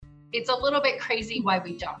it's a little bit crazy why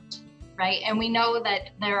we don't, right? And we know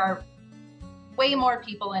that there are way more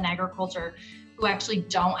people in agriculture who actually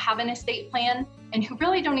don't have an estate plan and who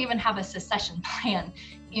really don't even have a succession plan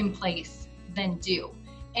in place than do.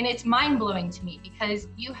 And it's mind-blowing to me because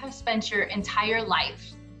you have spent your entire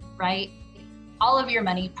life, right? All of your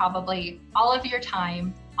money, probably all of your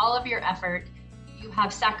time, all of your effort. You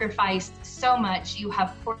have sacrificed so much. You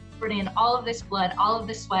have poured in all of this blood, all of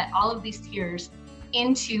this sweat, all of these tears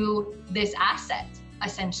into this asset,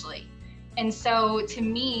 essentially. And so to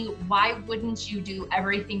me, why wouldn't you do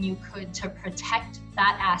everything you could to protect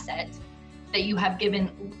that asset that you have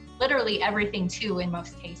given literally everything to in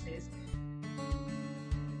most cases?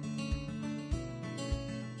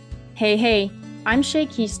 Hey, I'm Shay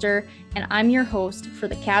Keister, and I'm your host for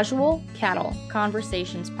the Casual Cattle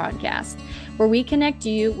Conversations podcast, where we connect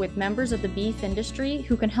you with members of the beef industry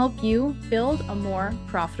who can help you build a more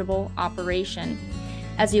profitable operation.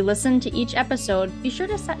 As you listen to each episode, be sure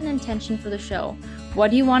to set an intention for the show.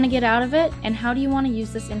 What do you want to get out of it, and how do you want to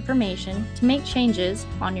use this information to make changes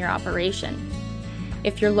on your operation?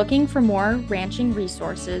 If you're looking for more ranching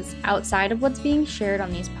resources outside of what's being shared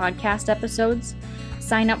on these podcast episodes,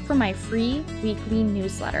 sign up for my free weekly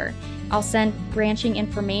newsletter. I'll send ranching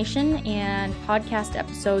information and podcast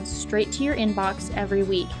episodes straight to your inbox every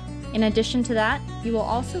week. In addition to that, you will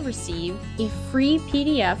also receive a free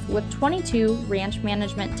PDF with 22 ranch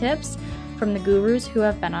management tips from the gurus who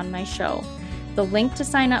have been on my show. The link to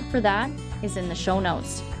sign up for that is in the show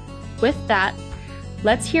notes. With that,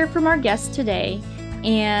 let's hear from our guest today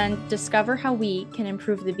and discover how we can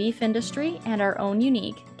improve the beef industry and our own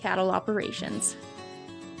unique cattle operations.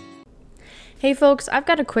 Hey folks, I've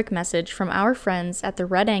got a quick message from our friends at the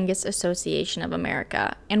Red Angus Association of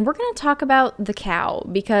America, and we're going to talk about the cow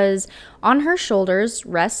because on her shoulders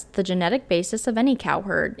rests the genetic basis of any cow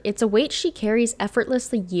herd. It's a weight she carries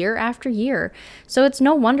effortlessly year after year, so it's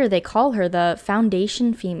no wonder they call her the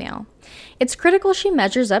foundation female. It's critical she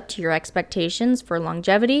measures up to your expectations for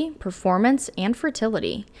longevity, performance, and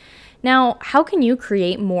fertility. Now, how can you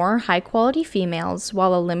create more high-quality females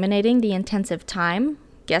while eliminating the intensive time,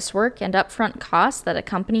 guesswork, and upfront costs that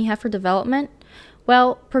accompany heifer development?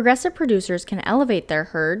 Well, progressive producers can elevate their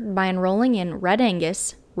herd by enrolling in Red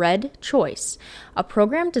Angus Red Choice, a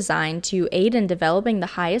program designed to aid in developing the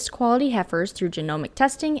highest quality heifers through genomic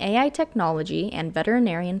testing, AI technology, and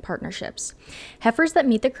veterinarian partnerships. Heifers that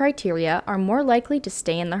meet the criteria are more likely to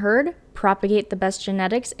stay in the herd, propagate the best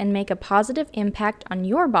genetics, and make a positive impact on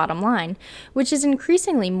your bottom line, which is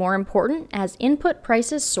increasingly more important as input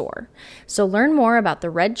prices soar. So learn more about the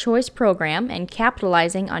Red Choice program and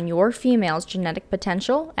capitalizing on your female's genetic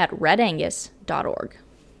potential at redangus.org.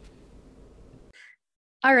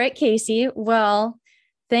 All right, Casey. Well,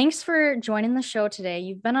 thanks for joining the show today.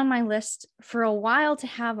 You've been on my list for a while to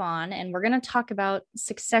have on, and we're going to talk about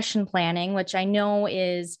succession planning, which I know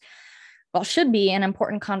is, well, should be an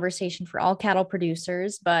important conversation for all cattle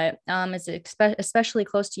producers, but is especially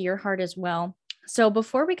close to your heart as well. So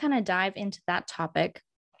before we kind of dive into that topic,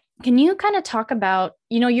 can you kind of talk about,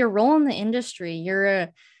 your role in the industry? You're a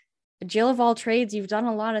Jill of all trades. You've done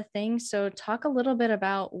a lot of things. So talk a little bit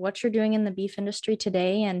about what you're doing in the beef industry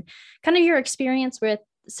today and kind of your experience with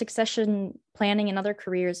succession planning and other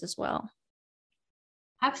careers as well.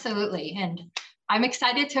 Absolutely. And I'm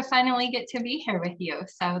excited to finally get to be here with you.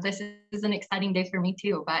 So this is an exciting day for me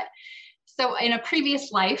too. But so in a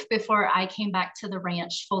previous life, before I came back to the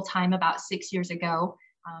ranch full-time about 6 years ago,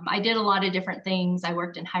 I did a lot of different things. I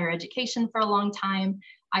worked in higher education for a long time.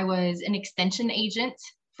 I was an extension agent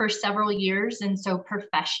for several years. And so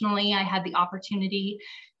professionally, I had the opportunity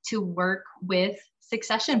to work with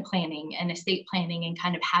succession planning and estate planning and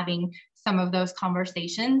kind of having some of those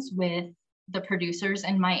conversations with the producers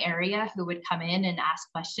in my area who would come in and ask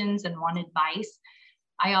questions and want advice.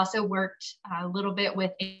 I also worked a little bit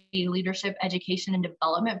with a leadership education and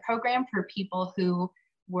development program for people who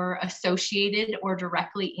were associated or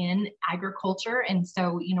directly in agriculture. And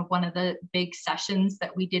so, one of the big sessions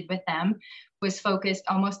that we did with them was focused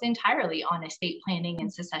almost entirely on estate planning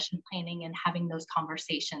and succession planning and having those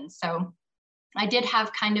conversations. So I did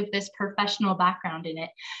have kind of this professional background in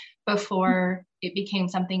it before it became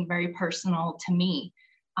something very personal to me.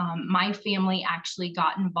 My family actually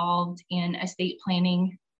got involved in estate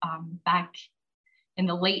planning back in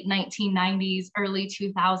the late 1990s, early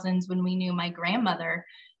 2000s, when we knew my grandmother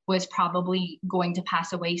was probably going to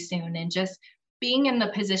pass away soon. And just being in the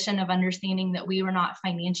position of understanding that we were not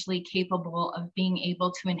financially capable of being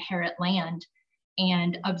able to inherit land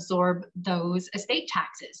and absorb those estate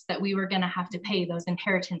taxes, that we were going to have to pay those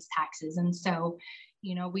inheritance taxes. And so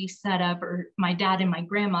we set up, or my dad and my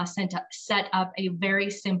grandma set up a very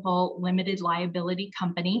simple limited liability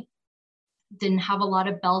company. Didn't have a lot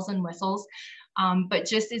of bells and whistles, but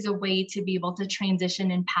just as a way to be able to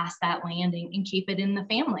transition and pass that land and keep it in the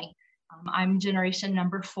family. I'm generation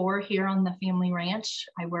number 4 here on the family ranch.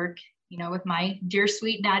 I work, with my dear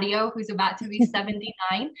sweet daddy-o, who's about to be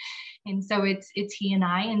 79. And so it's he and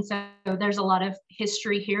I. And so there's a lot of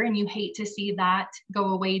history here, and you hate to see that go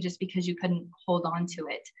away just because you couldn't hold on to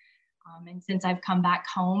it. And since I've come back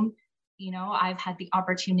home, I've had the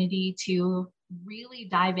opportunity to really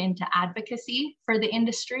dive into advocacy for the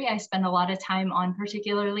industry. I spend a lot of time on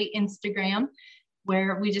particularly Instagram,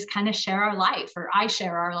 where we just kind of share our life, or I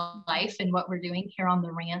share our life and what we're doing here on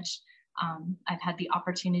the ranch. I've had the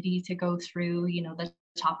opportunity to go through, the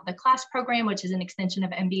Top of the Class program, which is an extension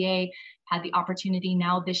of MBA. Had the opportunity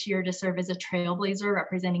now this year to serve as a trailblazer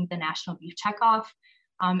representing the National Beef Checkoff.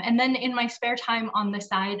 And then in my spare time on the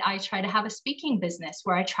side, I try to have a speaking business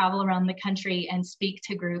where I travel around the country and speak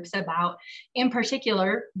to groups about, in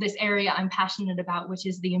particular, this area I'm passionate about, which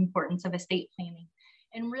is the importance of estate planning,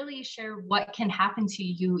 and really share what can happen to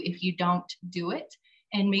you if you don't do it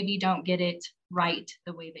and maybe don't get it right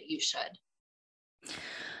the way that you should.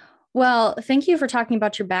 Well, thank you for talking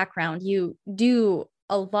about your background. You do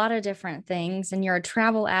a lot of different things, and you're a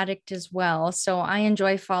travel addict as well. So I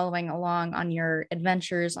enjoy following along on your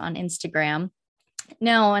adventures on Instagram.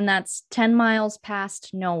 No, and that's 10 miles past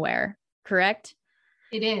nowhere, correct?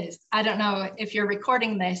 It is. I don't know if you're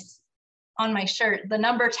recording this on my shirt, the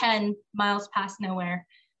number 10 miles past nowhere.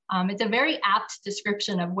 It's a very apt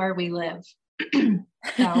description of where we live.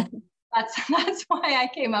 So that's why I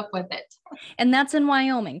came up with it. And that's in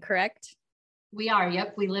Wyoming, correct? We are.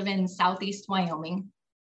 Yep. We live in Southeast Wyoming.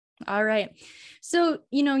 All right. So,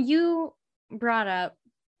 you brought up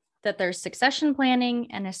that there's succession planning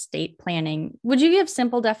and estate planning. Would you give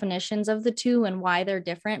simple definitions of the two and why they're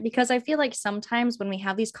different? Because I feel like sometimes when we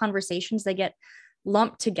have these conversations, they get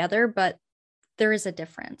lumped together, but there is a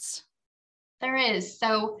difference. There is.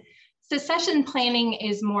 So succession planning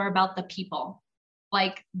is more about the people,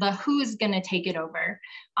 like the who's going to take it over,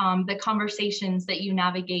 the conversations that you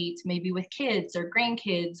navigate maybe with kids or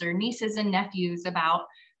grandkids or nieces and nephews about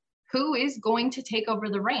who is going to take over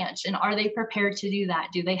the ranch, and are they prepared to do that?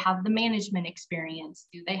 Do they have the management experience?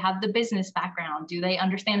 Do they have the business background? Do they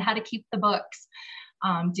understand how to keep the books?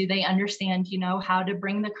 Do they understand, how to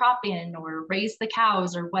bring the crop in or raise the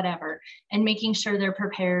cows or whatever, and making sure they're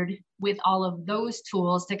prepared with all of those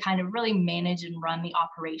tools to kind of really manage and run the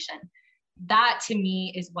operation. That to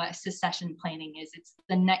me is what succession planning is. It's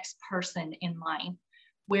the next person in line.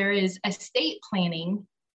 Whereas estate planning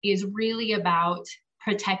is really about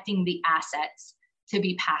protecting the assets to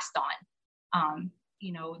be passed on.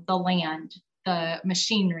 The land, the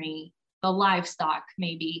machinery, the livestock,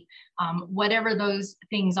 maybe, whatever those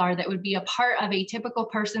things are that would be a part of a typical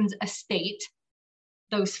person's estate,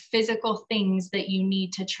 those physical things that you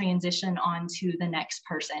need to transition on to the next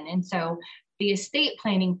person. And so the estate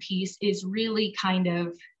planning piece is really kind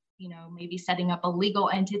of, maybe setting up a legal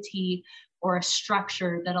entity or a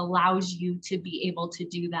structure that allows you to be able to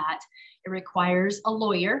do that. It requires a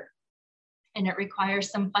lawyer and it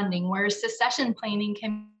requires some funding, whereas succession planning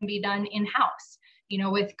can be done in-house,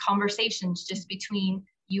 with conversations just between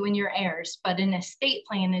you and your heirs. But an estate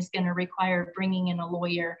plan is going to require bringing in a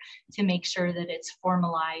lawyer to make sure that it's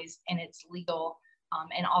formalized and it's legal,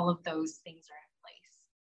 and all of those things are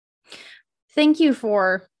in place. Thank you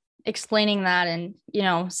for explaining that, and,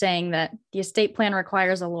 saying that the estate plan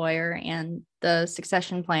requires a lawyer and the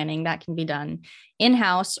succession planning that can be done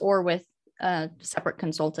in-house or with a separate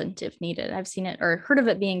consultant if needed. I've seen it or heard of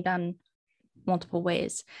it being done multiple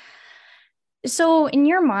ways. So in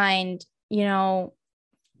your mind,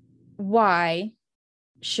 why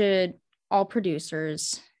should all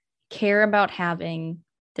producers care about having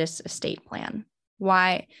this estate plan?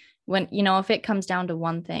 Why, when, if it comes down to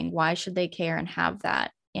one thing, why should they care and have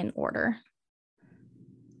that in order?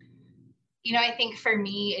 I think for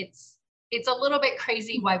me, it's a little bit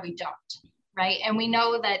crazy why we don't, right? And we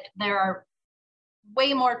know that there are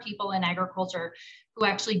way more people in agriculture who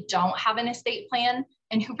actually don't have an estate plan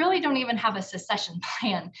and who really don't even have a succession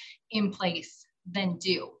plan in place than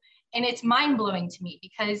do. And it's mind-blowing to me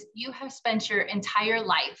because you have spent your entire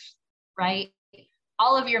life, right?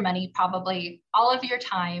 All of your money, probably all of your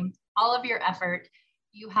time, all of your effort.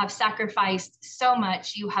 You have sacrificed so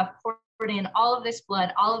much. You have poured in all of this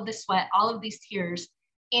blood, all of this sweat, all of these tears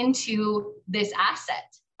into this asset,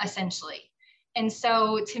 essentially. And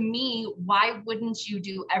so to me, why wouldn't you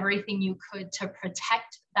do everything you could to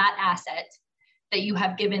protect that asset that you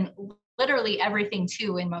have given literally everything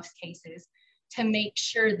to in most cases, to make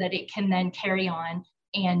sure that it can then carry on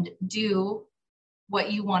and do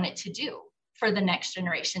what you want it to do for the next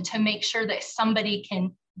generation, to make sure that somebody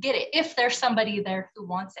can get it if there's somebody there who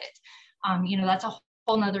wants it. That's a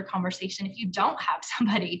whole nother conversation if you don't have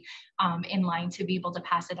somebody in line to be able to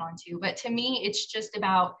pass it on to. But to me, it's just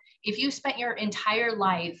about, if you spent your entire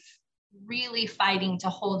life really fighting to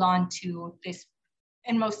hold on to this,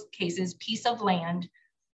 in most cases, piece of land,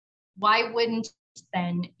 why wouldn't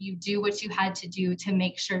then you do what you had to do to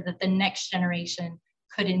make sure that the next generation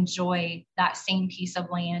could enjoy that same piece of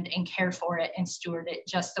land and care for it and steward it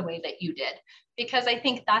just the way that you did? Because I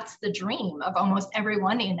think that's the dream of almost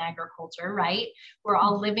everyone in agriculture, right? We're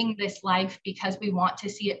all living this life because we want to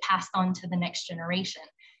see it passed on to the next generation.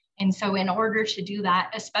 And so in order to do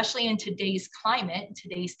that, especially in today's climate,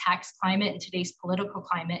 today's tax climate, and today's political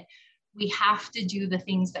climate, we have to do the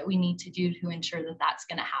things that we need to do to ensure that that's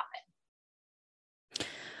going to happen.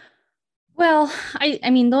 Well, I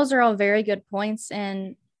mean, those are all very good points.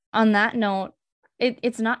 And on that note,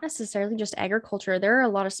 it's not necessarily just agriculture. There are a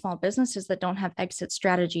lot of small businesses that don't have exit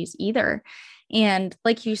strategies either. And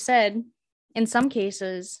like you said, in some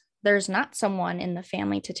cases, there's not someone in the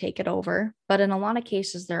family to take it over, but in a lot of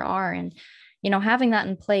cases there are. And, having that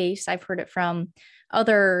in place, I've heard it from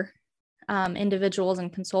other individuals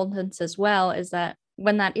and consultants as well, is that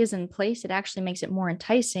when that is in place, it actually makes it more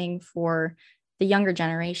enticing for the younger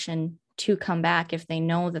generation to come back if they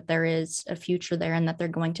know that there is a future there and that they're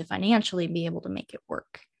going to financially be able to make it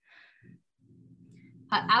work.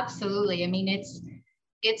 Absolutely. I mean,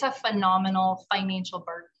 it's a phenomenal financial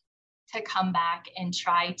burden to come back and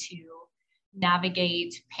try to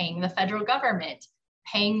navigate paying the federal government,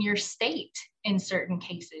 paying your state in certain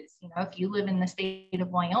cases. If you live in the state of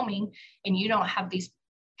Wyoming and you don't have these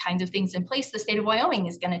kinds of things in place, the state of Wyoming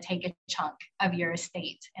is going to take a chunk of your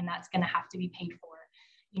estate, and that's going to have to be paid for.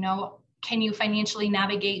 Can you financially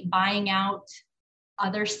navigate buying out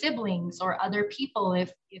other siblings or other people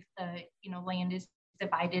if the land is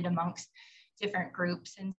divided amongst different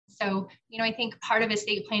groups? And so, I think part of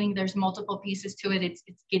estate planning, there's multiple pieces to it. It's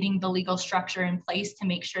getting the legal structure in place to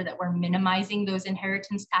make sure that we're minimizing those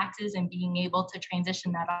inheritance taxes and being able to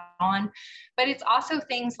transition that on. But it's also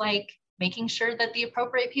things like making sure that the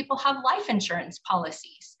appropriate people have life insurance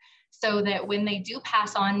policies, so that when they do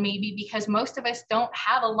pass on, maybe because most of us don't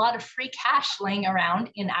have a lot of free cash laying around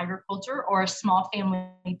in agriculture or a small family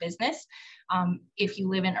business. If you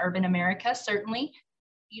live in urban America, certainly,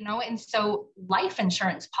 and so life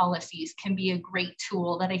insurance policies can be a great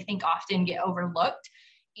tool that I think often get overlooked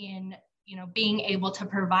in, being able to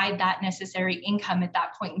provide that necessary income at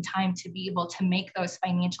that point in time to be able to make those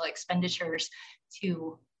financial expenditures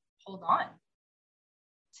to hold on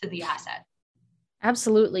to the asset.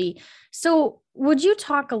 Absolutely. So would you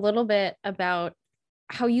talk a little bit about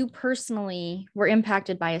how you personally were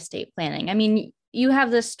impacted by estate planning? I mean, you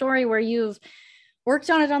have this story where you've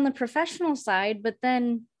worked on it on the professional side, but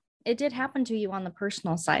then it did happen to you on the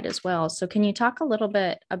personal side as well. So can you talk a little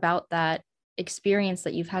bit about that experience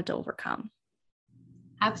that you've had to overcome?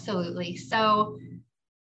 Absolutely. So,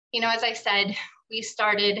 as I said, we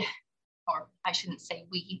started, or I shouldn't say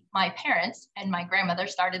we, my parents and my grandmother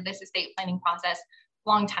started this estate planning process a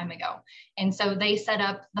long time ago. And so they set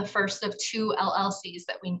up the first of 2 LLCs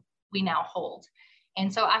that we now hold.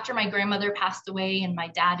 And so after my grandmother passed away and my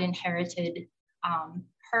dad inherited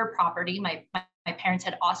her property, my parents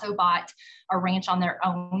had also bought a ranch on their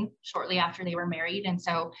own shortly after they were married. And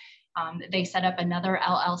so they set up another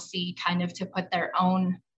LLC kind of to put their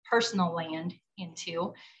own personal land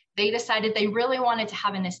into. They decided they really wanted to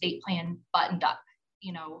have an estate plan buttoned up,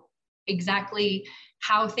 exactly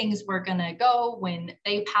how things were going to go when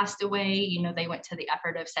they passed away. They went to the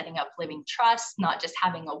effort of setting up living trusts, not just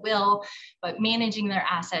having a will, but managing their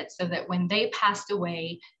assets so that when they passed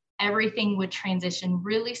away, everything would transition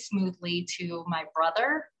really smoothly to my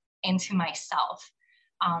brother and to myself.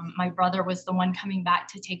 My brother was the one coming back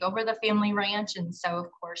to take over the family ranch. And so, of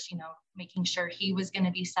course, making sure he was going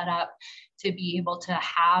to be set up to be able to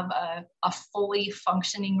have a fully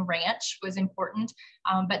functioning ranch was important,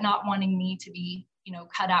 but not wanting me to be,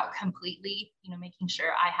 cut out completely, making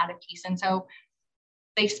sure I had a piece. And so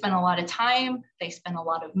they spent a lot of time, they spent a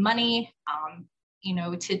lot of money,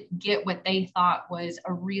 to get what they thought was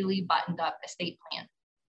a really buttoned up estate plan.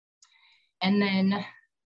 And then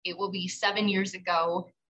it will be 7 years ago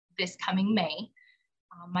this coming May.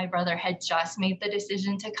 My brother had just made the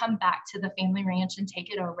decision to come back to the family ranch and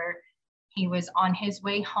take it over. He was on his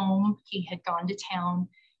way home. He had gone to town,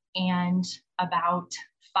 and about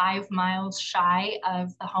 5 miles shy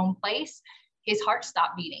of the home place, his heart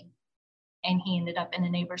stopped beating and he ended up in a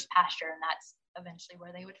neighbor's pasture, and that's eventually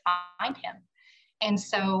where they would find him. And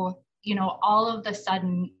so, all of the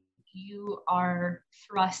sudden you are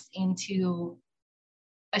thrust into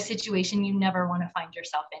a situation you never want to find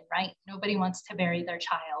yourself in, right? Nobody wants to bury their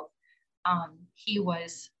child. He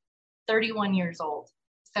was 31 years old.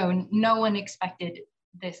 So no one expected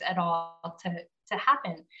this at all to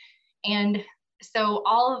happen. And so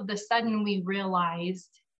all of the sudden we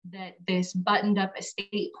realized that this buttoned up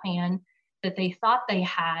estate plan that they thought they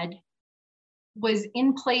had was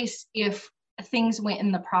in place if things went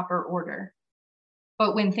in the proper order.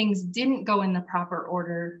 But when things didn't go in the proper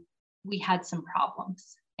order, we had some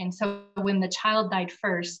problems. And so when the child died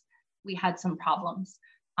first, we had some problems.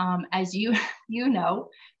 As you know,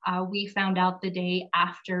 we found out the day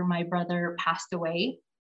after my brother passed away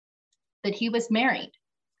that he was married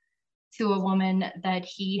to a woman that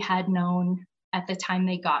he had known at the time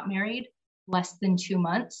they got married, less than 2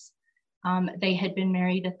 months. They had been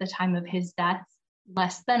married at the time of his death,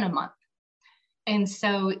 less than a month. And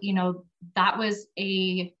so, that was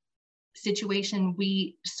a situation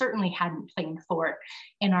we certainly hadn't planned for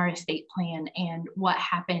in our estate plan. And what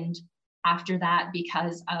happened after that,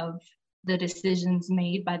 because of the decisions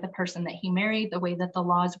made by the person that he married, the way that the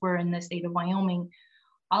laws were in the state of Wyoming,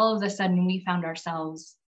 all of a sudden we found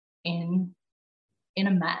ourselves in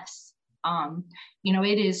a mess.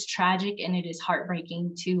 It is tragic and it is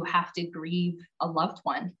heartbreaking to have to grieve a loved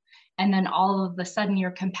one. And then all of a sudden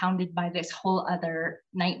you're compounded by this whole other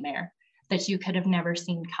nightmare that you could have never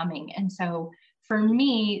seen coming. And so for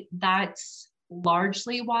me, that's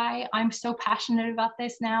largely why I'm so passionate about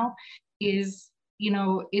this now is,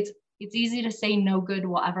 it's easy to say no good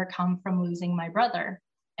will ever come from losing my brother.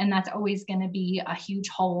 And that's always going to be a huge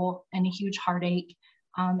hole and a huge heartache,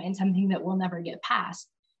 and something that we'll never get past.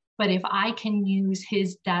 But if I can use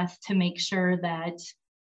his death to make sure that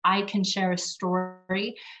I can share a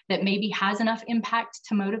story that maybe has enough impact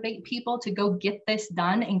to motivate people to go get this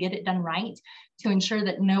done and get it done right, to ensure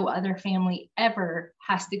that no other family ever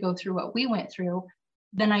has to go through what we went through,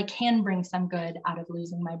 then I can bring some good out of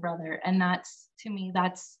losing my brother. And that's, to me,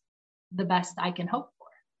 that's the best I can hope for.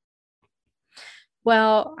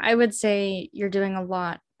 Well, I would say you're doing a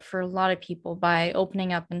lot for a lot of people by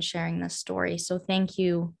opening up and sharing this story. So thank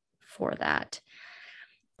you for that.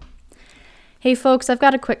 Hey folks, I've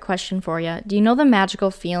got a quick question for you. Do you know the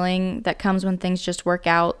magical feeling that comes when things just work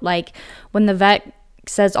out? Like when the vet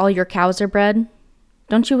says all your cows are bred?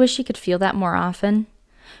 Don't you wish you could feel that more often?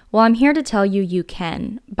 Well, I'm here to tell you you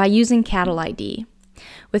can by using Cattle ID.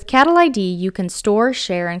 With Cattle ID, you can store,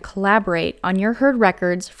 share, and collaborate on your herd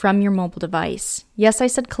records from your mobile device. Yes, I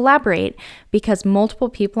said collaborate because multiple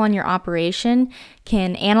people on your operation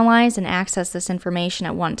can analyze and access this information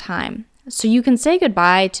at one time. So you can say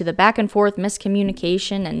goodbye to the back and forth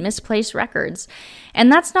miscommunication and misplaced records.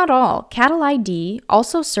 And that's not all. Cattle ID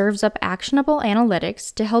also serves up actionable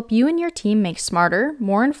analytics to help you and your team make smarter,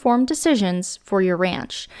 more informed decisions for your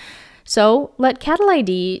ranch. So let Cattle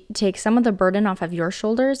ID take some of the burden off of your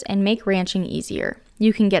shoulders and make ranching easier.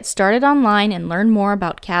 You can get started online and learn more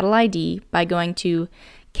about Cattle ID by going to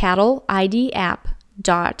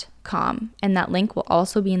cattleidapp.com, and that link will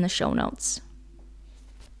also be in the show notes.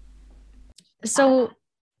 So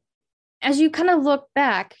as you kind of look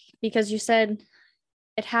back, because you said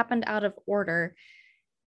it happened out of order,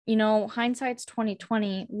 hindsight's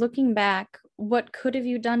 2020, looking back, what could have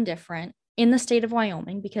you done different in the state of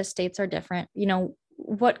Wyoming, because states are different,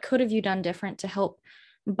 what could have you done different to help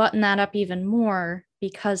button that up even more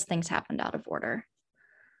because things happened out of order?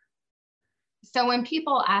 So when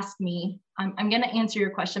people ask me, I'm going to answer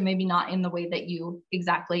your question, maybe not in the way that you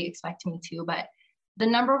exactly expect me to, but the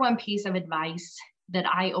number one piece of advice that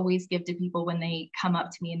I always give to people when they come up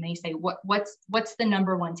to me and they say, what's the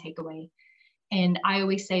number one takeaway? And I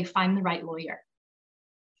always say, find the right lawyer.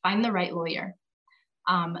 Find the right lawyer.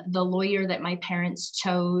 The lawyer that my parents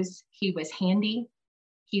chose, he was handy.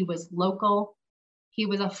 He was local. He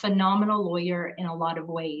was a phenomenal lawyer in a lot of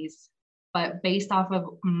ways. But based off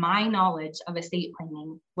of my knowledge of estate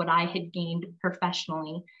planning, what I had gained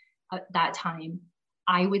professionally at that time,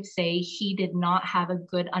 I would say he did not have a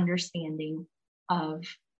good understanding of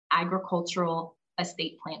agricultural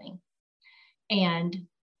estate planning. And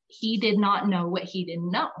he did not know what he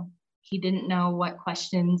didn't know. He didn't know what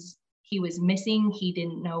questions he was missing. He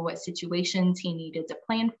didn't know what situations he needed to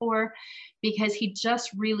plan for, because he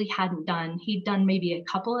just really hadn't he'd done maybe a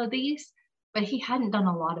couple of these, but he hadn't done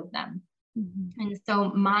a lot of them. Mm-hmm. And so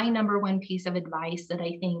my number one piece of advice that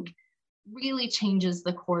I think really changes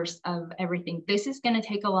the course of everything, this is going to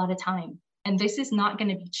take a lot of time, and this is not going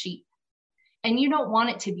to be cheap. And you don't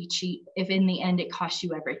want it to be cheap if in the end it costs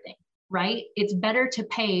you everything, right? It's better to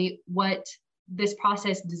pay what this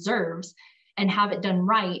process deserves and have it done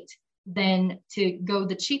right than to go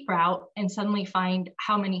the cheap route and suddenly find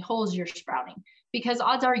how many holes you're sprouting, because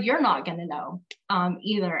odds are you're not going to know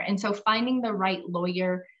either. And so finding the right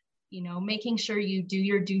lawyer, making sure you do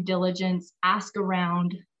your due diligence, ask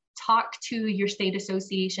around, talk to your state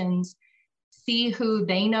associations, see who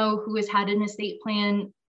they know who has had an estate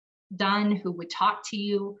plan done, who would talk to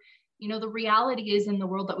you. The reality is, in the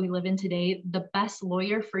world that we live in today, the best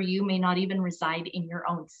lawyer for you may not even reside in your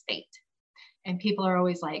own state. And people are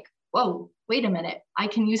always like, whoa, wait a minute, I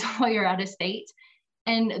can use a lawyer out of state.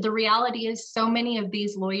 And the reality is, so many of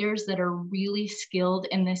these lawyers that are really skilled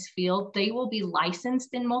in this field, they will be licensed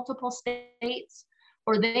in multiple states,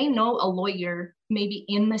 or they know a lawyer maybe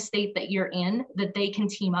in the state that you're in that they can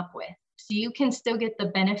team up with. So you can still get the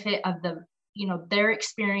benefit of their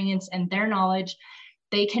experience and their knowledge.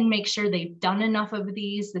 They can make sure they've done enough of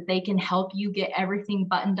these that they can help you get everything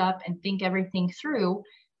buttoned up and think everything through,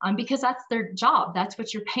 because that's their job. That's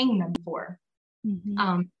what you're paying them for.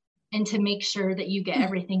 Mm-hmm. And to make sure that you get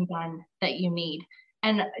everything done that you need.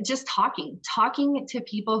 And just talking to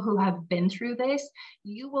people who have been through this,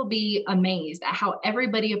 you will be amazed at how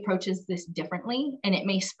everybody approaches this differently. And it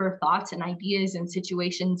may spur thoughts and ideas and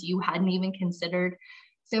situations you hadn't even considered.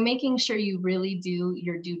 So making sure you really do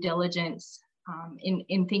your due diligence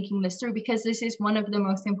in thinking this through, because this is one of the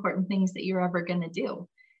most important things that you're ever going to do.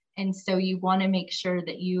 And so you want to make sure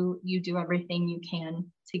that you do everything you can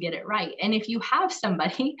to get it right. And if you have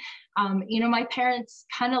somebody, my parents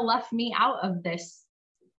kind of left me out of this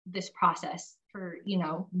process for,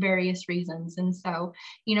 various reasons. And so,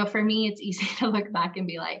 for me, it's easy to look back and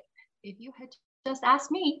be like, if you had just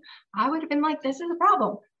asked me, I would have been like, this is a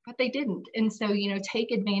problem, but they didn't. And so,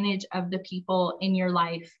 take advantage of the people in your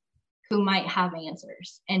life who might have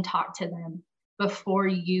answers and talk to them before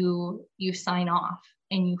you sign off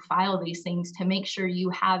and you file these things, to make sure you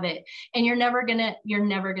have it. And you're never gonna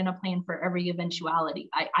plan for every eventuality.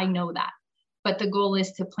 I know that, but the goal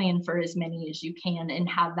is to plan for as many as you can and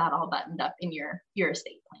have that all buttoned up in your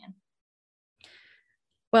estate plan.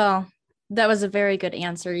 Well, that was a very good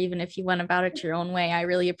answer, even if you went about it your own way. I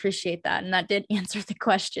really appreciate that. And that did answer the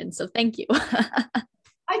question. So thank you.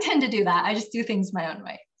 I tend to do that. I just do things my own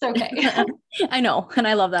way. It's okay. I know. And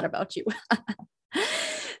I love that about you.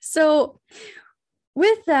 So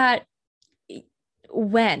with that,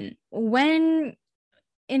 and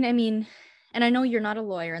I know you're not a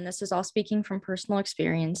lawyer, and this is all speaking from personal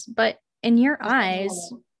experience, but in your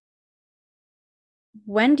eyes,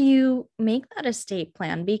 when do you make that estate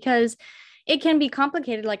plan? Because it can be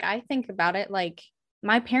complicated. Like, I think about it, like,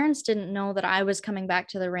 my parents didn't know that I was coming back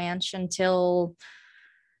to the ranch until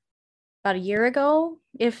about a year ago,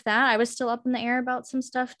 if that. I was still up in the air about some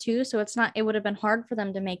stuff too. So it would have been hard for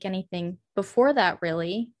them to make anything before that,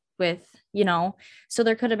 really, with, so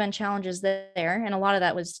there could have been challenges there. And a lot of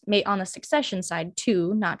that was made on the succession side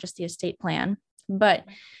too, not just the estate plan. But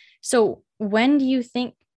so when do you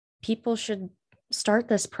think people should start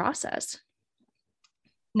this process?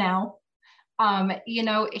 Now,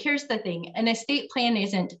 here's the thing. An estate plan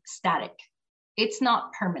isn't static. It's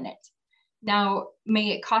not permanent. Now,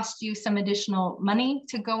 may it cost you some additional money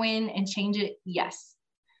to go in and change it? Yes,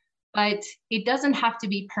 but it doesn't have to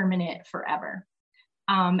be permanent forever.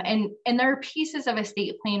 And there are pieces of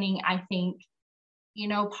estate planning, I think,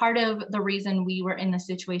 part of the reason we were in the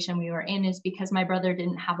situation we were in is because my brother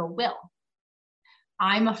didn't have a will.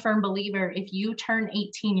 I'm a firm believer, if you turn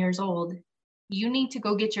 18 years old, you need to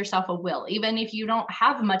go get yourself a will. Even if you don't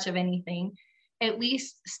have much of anything, at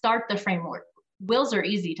least start the framework. Wills are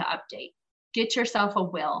easy to update. Get yourself a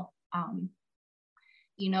will.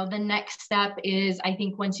 The next step is, I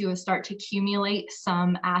think, once you start to accumulate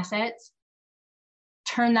some assets,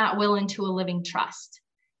 turn that will into a living trust.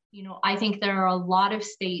 I think there are a lot of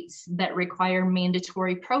states that require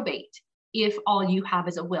mandatory probate if all you have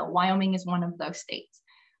is a will. Wyoming is one of those states.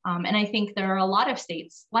 And I think there are a lot of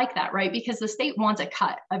states like that, right? Because the state wants a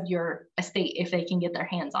cut of your estate if they can get their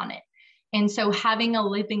hands on it. And so having a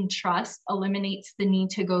living trust eliminates the need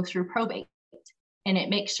to go through probate. And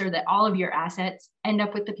it makes sure that all of your assets end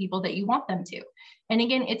up with the people that you want them to. And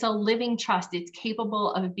again, it's a living trust. It's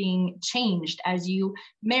capable of being changed as you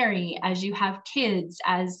marry, as you have kids,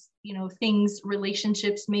 as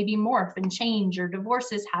relationships maybe morph and change, or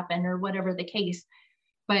divorces happen, or whatever the case.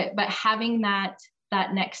 But having that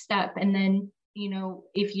next step. And then,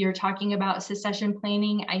 if you're talking about succession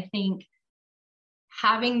planning, I think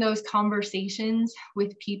having those conversations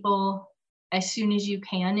with people as soon as you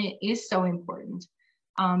can, it is so important,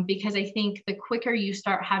 because I think the quicker you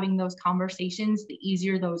start having those conversations, the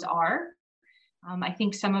easier those are. I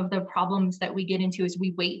think some of the problems that we get into is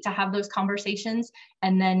we wait to have those conversations,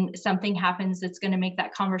 and then something happens that's going to make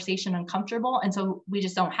that conversation uncomfortable. And so we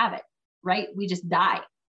just don't have it, right? We just die.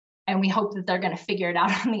 And we hope that they're going to figure it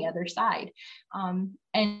out on the other side. And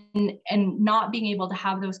not being able to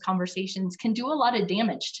have those conversations can do a lot of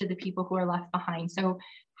damage to the people who are left behind. So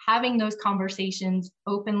having those conversations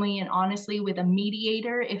openly and honestly with a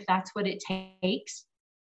mediator, if that's what it takes.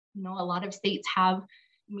 A lot of states have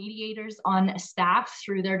mediators on staff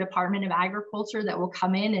through their Department of Agriculture that will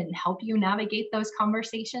come in and help you navigate those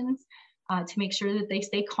conversations to make sure that they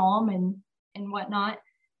stay calm and whatnot.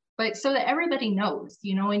 But so that everybody knows,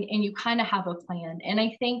 and you kind of have a plan. And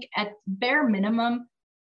I think at bare minimum,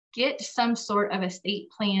 get some sort of estate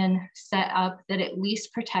plan set up that at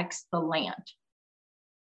least protects the land.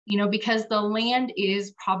 Because the land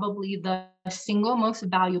is probably the single most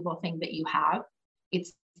valuable thing that you have.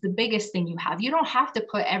 It's the biggest thing you have. You don't have to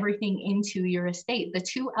put everything into your estate. The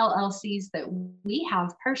 2 LLCs that we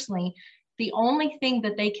have personally, the only thing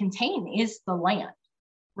that they contain is the land,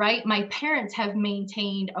 right? My parents have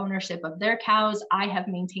maintained ownership of their cows. I have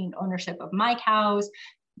maintained ownership of my cows.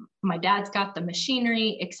 My dad's got the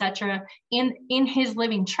machinery, etc., in his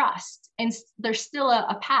living trust. And there's still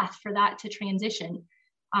a path for that to transition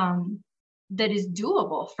that is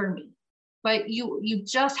doable for me. But you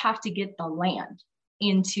just have to get the land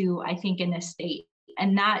into, I think, an estate.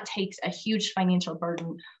 And that takes a huge financial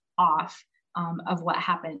burden off of what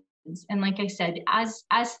happens. And like I said, as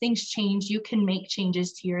things change, you can make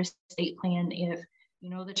changes to your estate plan if,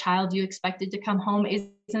 the child you expected to come home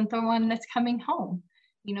isn't the one that's coming home.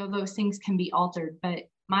 Those things can be altered. But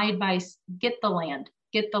my advice, get the land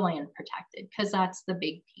protected, because that's the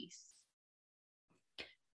big piece.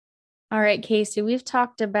 All right, Casey, we've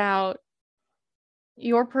talked about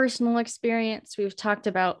your personal experience. We've talked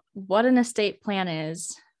about what an estate plan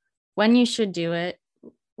is, when you should do it.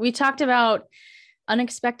 We talked about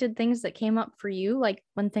unexpected things that came up for you, like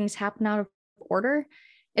when things happen out of order.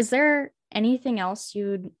 Is there anything else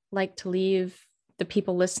you'd like to leave the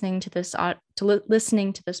people listening to this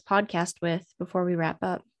podcast with before we wrap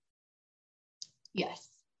up? Yes.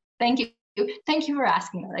 Thank you. Thank you for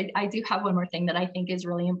asking that. I do have one more thing that I think is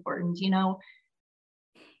really important.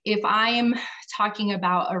 If I am talking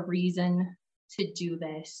about a reason to do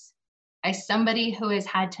this, as somebody who has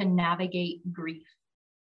had to navigate grief,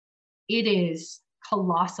 it is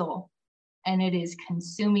colossal, and it is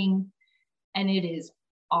consuming, and it is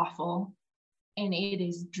awful, and it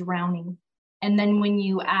is drowning. And then when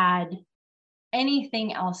you add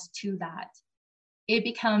anything else to that, it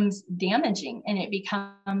becomes damaging and it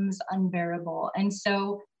becomes unbearable. And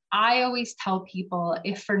so I always tell people,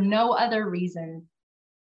 if for no other reason,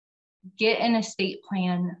 get an estate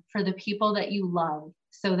plan for the people that you love,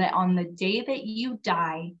 so that on the day that you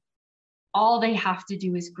die, all they have to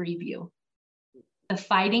do is grieve you. The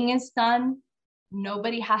fighting is done.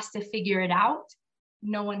 Nobody has to figure it out.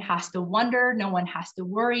 No one has to wonder. No one has to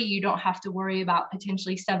worry. You don't have to worry about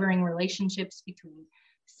potentially severing relationships between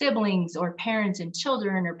siblings or parents and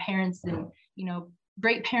children, or parents and,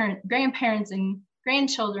 grandparents and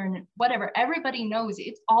grandchildren, whatever. Everybody knows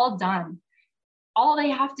it's all done. All they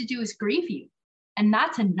have to do is grieve you. And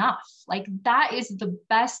that's enough. Like, that is the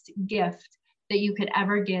best gift that you could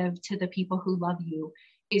ever give to the people who love you,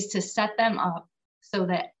 is to set them up so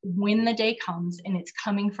that when the day comes, and it's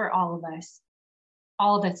coming for all of us,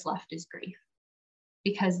 all that's left is grief,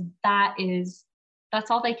 because that's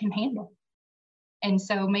all they can handle. And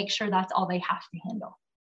so make sure that's all they have to handle.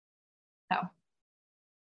 So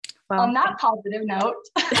on that positive note.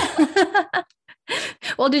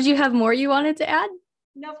 Well, did you have more you wanted to add?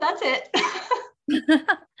 Nope, that's it.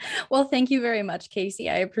 Well, thank you very much, Casey.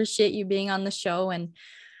 I appreciate you being on the show and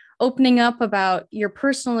opening up about your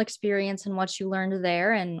personal experience and what you learned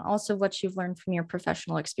there, and also what you've learned from your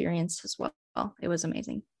professional experience as well. It was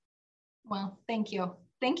amazing. Well, thank you.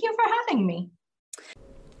 Thank you for having me.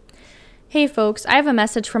 Hey folks, I have a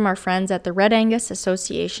message from our friends at the Red Angus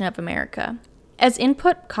Association of America. As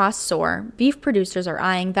input costs soar, beef producers are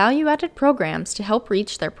eyeing value-added programs to help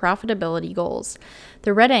reach their profitability goals.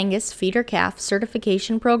 The Red Angus Feeder Calf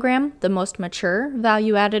Certification Program, the most mature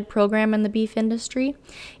value-added program in the beef industry,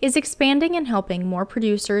 is expanding and helping more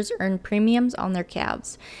producers earn premiums on their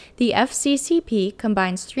calves. The FCCP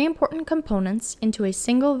combines 3 important components into a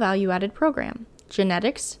single value-added program: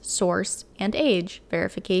 genetics, source, and age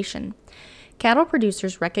verification. cattle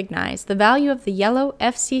producers recognize the value of the yellow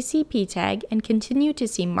FCCP tag and continue to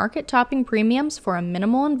see market-topping premiums for a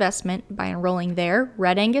minimal investment by enrolling their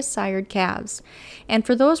Red Angus sired calves. And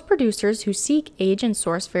for those producers who seek age and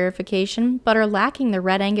source verification but are lacking the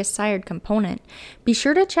Red Angus sired component, be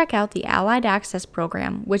sure to check out the Allied Access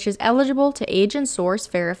Program, which is eligible to age and source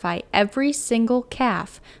verify every single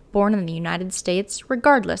calf born in the United States,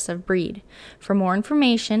 regardless of breed. For more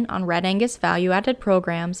information on Red Angus value-added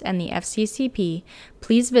programs and the FCCP,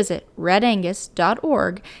 please visit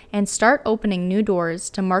redangus.org and start opening new doors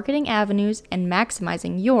to marketing avenues and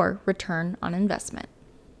maximizing your return on investment.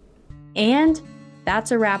 And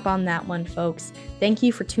that's a wrap on that one, folks. Thank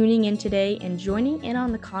you for tuning in today and joining in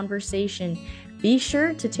on the conversation. Be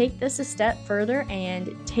sure to take this a step further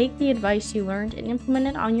and take the advice you learned and implement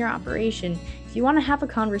it on your operation. If you want to have a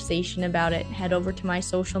conversation about it, head over to my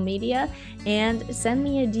social media and send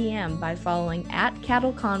me a DM by following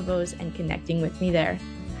 @CattleConvos and connecting with me there.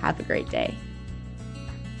 Have a great day.